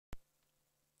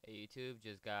Hey YouTube,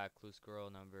 just got Clue Squirrel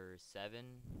number 7,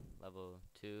 level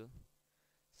 2.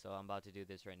 So I'm about to do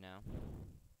this right now.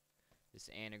 This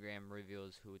anagram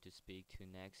reveals who to speak to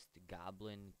next,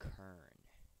 Goblin Kern.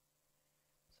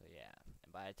 So yeah,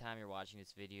 and by the time you're watching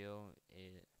this video,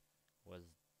 it was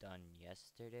done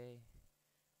yesterday.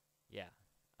 Yeah,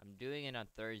 I'm doing it on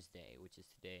Thursday, which is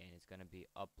today, and it's gonna be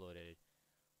uploaded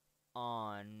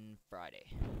on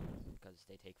Friday, because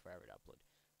they take forever to upload.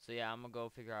 So yeah, I'm gonna go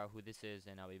figure out who this is,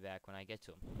 and I'll be back when I get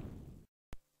to him.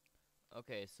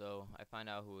 Okay, so I found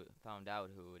out who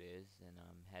it is, and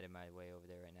I'm headed my way over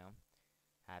there right now.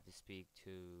 I have to speak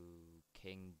to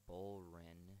King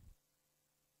Bullren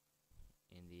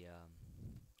in the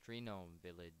Trino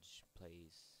village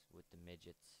place with the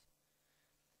midgets.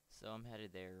 So I'm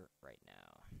headed there right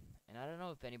now. And I don't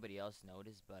know if anybody else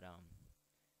noticed, but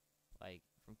like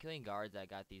from killing guards I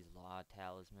got these law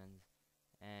talismans,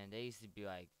 and they used to be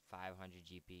like 500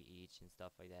 GP each and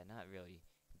stuff like that. Not really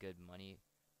good money.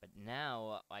 But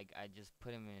now, like, I just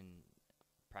put them in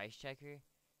price checker,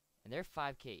 and they're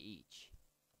 5k each.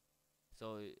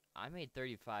 So I made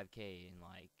 35k in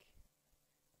like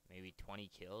maybe 20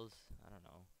 kills. I don't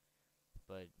know,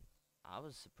 but I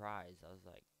was surprised. I was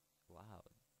like, wow,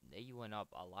 they went up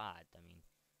a lot. I mean,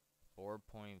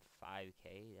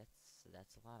 4.5k.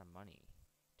 That's a lot of money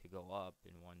to go up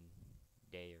in one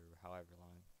day or however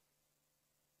long.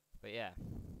 But yeah,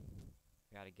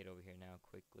 gotta get over here now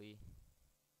quickly.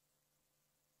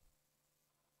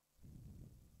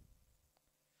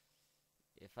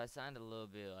 If I sound a little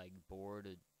bit like bored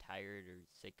or tired or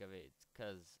sick of it, it's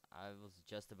because I was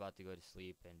just about to go to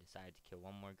sleep and decided to kill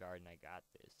one more guard, and I got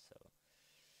this. So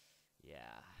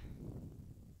yeah,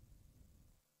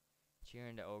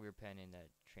 cheering the ogre pen in the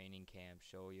training camp.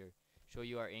 Show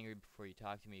you are angry before you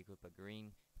talk to me. Equip a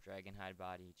green dragon hide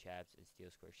body, chaps, and steel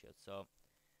square shield. So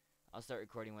I'll start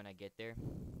recording when I get there.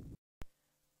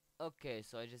 Okay,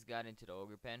 so I just got into the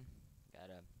ogre pen.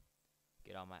 Gotta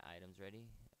get all my items ready.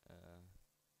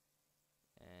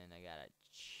 And I gotta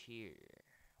cheer.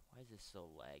 Why is this so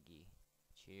laggy?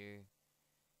 Cheer.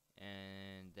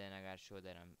 And then I gotta show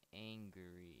that I'm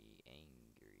angry.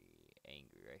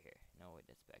 Angry right here. No, wait,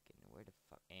 that's back in. Where the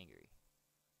fuck? Angry.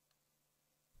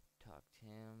 Talk to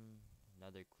him.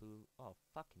 Another clue. Oh,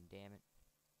 fucking damn it.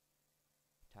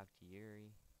 Talk to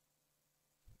Yuri.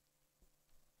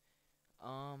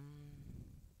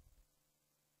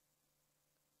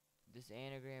 This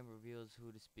anagram reveals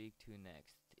who to speak to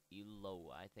next. Elo.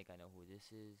 I think I know who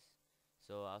this is.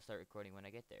 So I'll start recording when I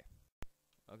get there.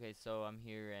 Okay, so I'm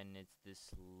here and it's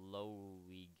this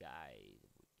Lowy guy.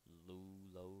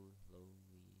 Lowy.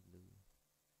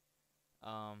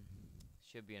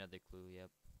 Should be another clue, yep.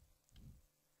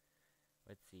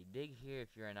 Let's see. Dig here if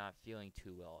you're not feeling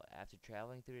too well. After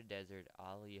traveling through the desert,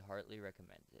 Ali heartily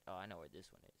recommends it. Oh, I know where this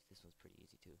one is. This one's pretty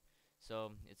easy too.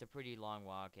 So, it's a pretty long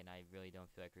walk and I really don't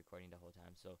feel like recording the whole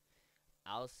time, so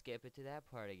I'll skip it to that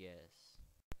part, I guess.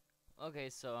 Okay,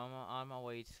 so I'm on my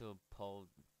way to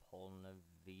Polnavich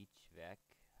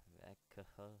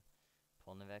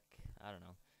Polnavek, I don't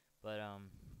know. But I'm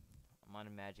on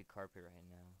a magic carpet right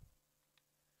now.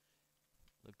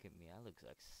 Look at me, I look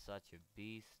like such a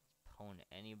beast. Pwn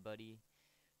anybody.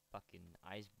 Fucking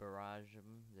ice barrage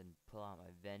them, then pull out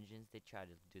my vengeance. They try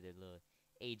to do their little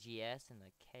AGS and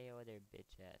like KO their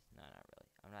bitch ass. No, not really.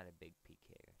 I'm not a big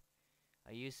PKer.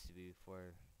 I used to be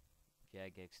before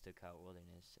Jagex took out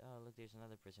Wilderness. Oh, look, there's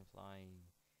another person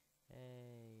flying.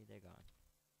 Hey, they're gone.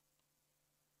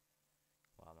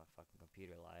 Wow, my fucking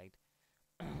computer lagged.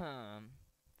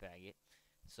 Faggot.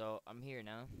 So, I'm here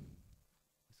now.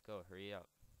 Let's go, hurry up.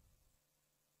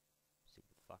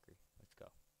 Stupid fucker. Let's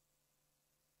go.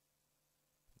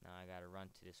 Now I gotta run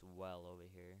to this well over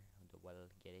here. The well,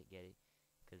 get it?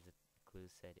 Because the clue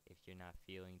said, if you're not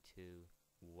feeling too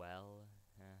well.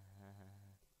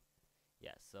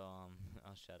 Yeah, so,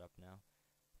 I'll shut up now.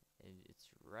 It's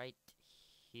right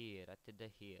here, right to the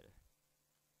here.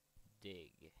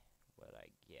 Dig. What I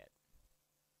get.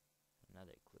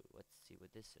 Another clue. Let's see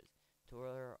what this is.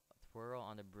 Twirl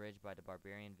on the bridge by the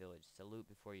barbarian village. Salute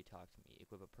before you talk to me.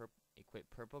 Equip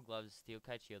purple gloves, steel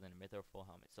kite shield, and a mithril full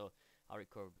helmet. So I'll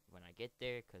record when I get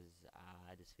there, cause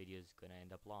this video is gonna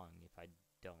end up long if I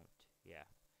don't. Yeah.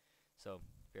 So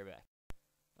be right back.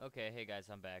 Okay, hey guys,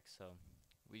 I'm back. So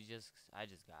I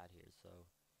just got here. So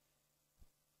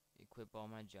equip all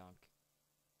my junk.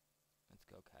 Let's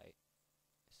go, kite.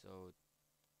 So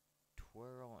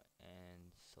twirl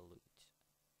and salute.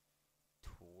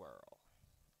 Twirl.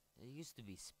 It used to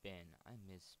be spin. I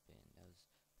miss spin.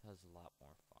 That was a lot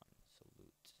more fun.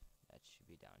 Salute. That should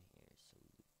be down here.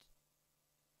 Salute.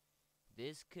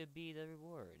 this could be the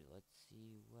reward. Let's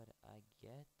see what I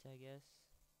get, I guess.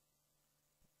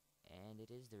 And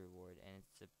it is the reward, and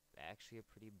it's actually a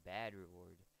pretty bad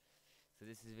reward. So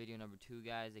this is video number 2,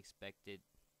 guys. Expect it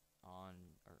on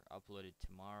or uploaded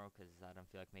tomorrow, because I don't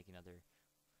feel like making another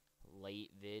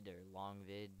late vid or long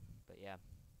vid. But yeah,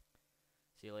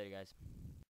 see you later, guys.